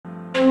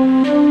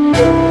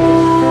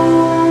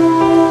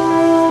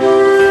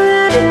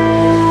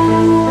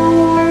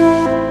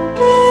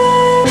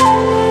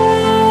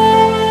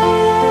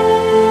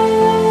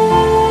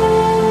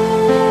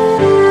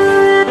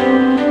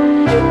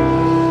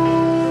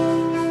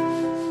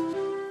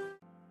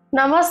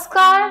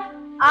Namaskar,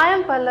 I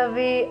am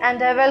Pallavi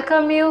and I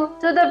welcome you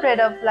to the Bread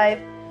of Life.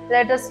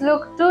 Let us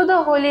look to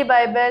the Holy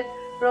Bible,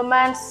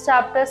 Romans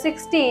chapter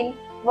 16,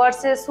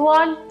 verses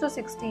 1 to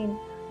 16.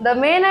 The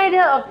main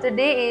idea of the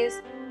day is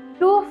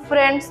two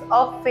friends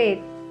of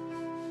faith.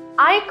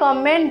 I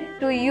commend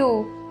to you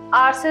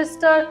our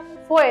sister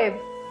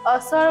Phoebe,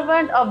 a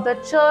servant of the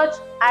church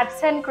at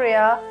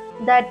Cenchrea,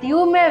 that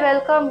you may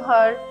welcome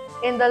her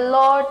in the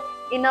Lord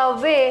in a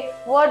way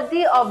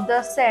worthy of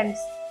the saints,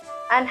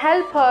 and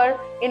help her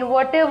in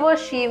whatever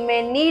she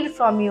may need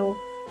from you.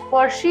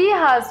 For she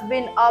has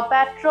been a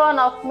patron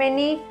of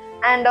many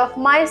and of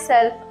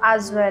myself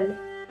as well.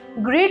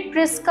 Greet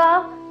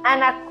Priscilla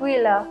and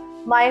Aquila,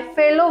 my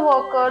fellow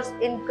workers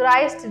in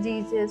Christ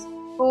Jesus,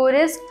 who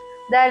risked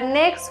their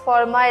necks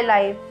for my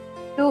life,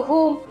 to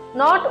whom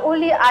not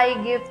only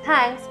I give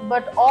thanks,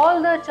 but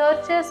all the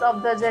churches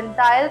of the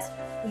Gentiles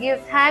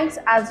give thanks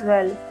as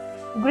well.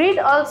 Greet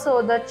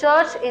also the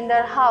church in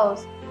their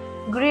house.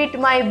 Greet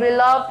my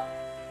beloved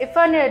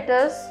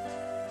Epenetus,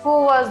 who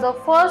was the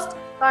first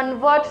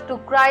convert to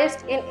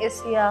Christ in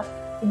Asia.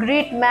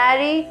 Greet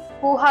Mary,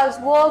 who has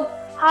worked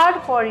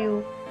hard for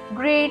you.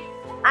 Greet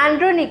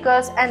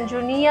Andronicus and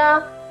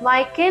Junias,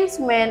 my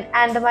kinsmen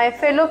and my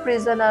fellow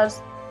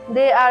prisoners.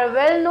 They are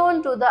well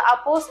known to the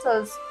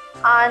apostles,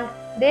 and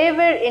they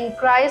were in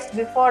Christ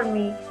before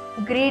me.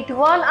 Greet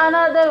one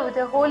another with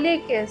a holy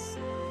kiss.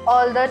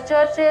 All the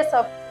churches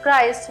of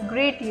Christ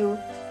greet you.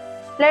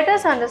 Let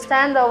us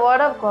understand the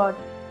word of God.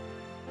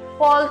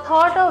 Paul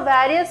thought of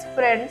various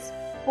friends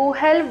who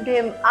helped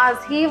him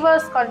as he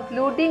was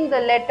concluding the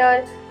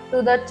letter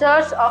to the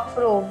church of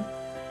Rome.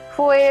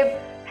 Phoebe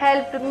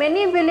helped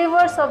many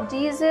believers of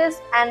Jesus,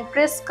 and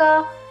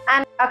Priscilla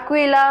and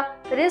Aquila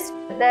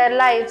risked their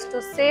lives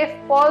to save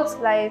Paul's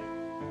life.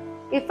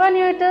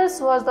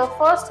 Epenetus was the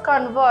first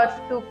convert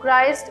to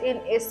Christ in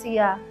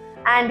Asia,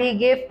 and he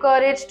gave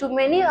courage to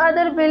many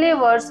other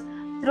believers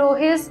through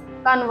his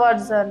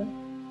conversion.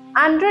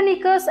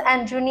 Andronicus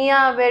and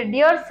Junias were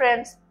dear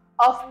friends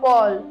of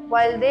Paul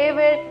while they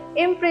were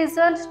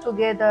imprisoned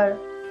together.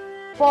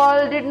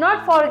 Paul did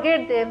not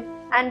forget them,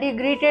 and he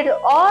greeted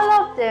all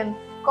of them,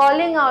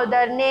 calling out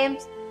their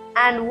names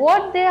and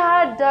what they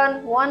had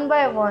done one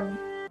by one.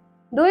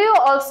 Do you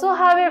also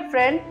have a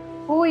friend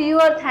who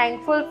you are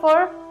thankful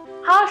for?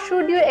 How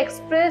should you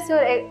express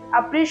your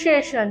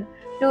appreciation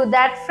to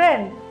that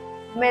friend?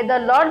 May the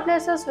Lord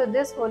bless us with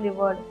this holy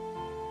word.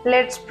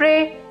 Let's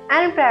pray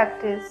and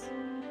practice.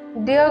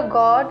 Dear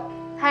God,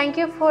 thank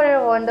you for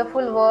your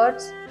wonderful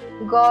words.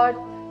 God,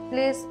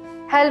 please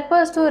help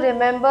us to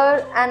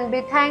remember and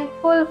be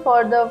thankful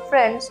for the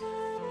friends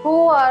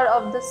who are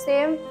of the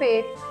same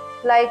faith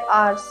like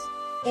ours.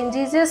 In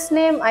Jesus'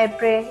 name I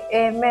pray.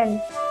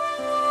 Amen.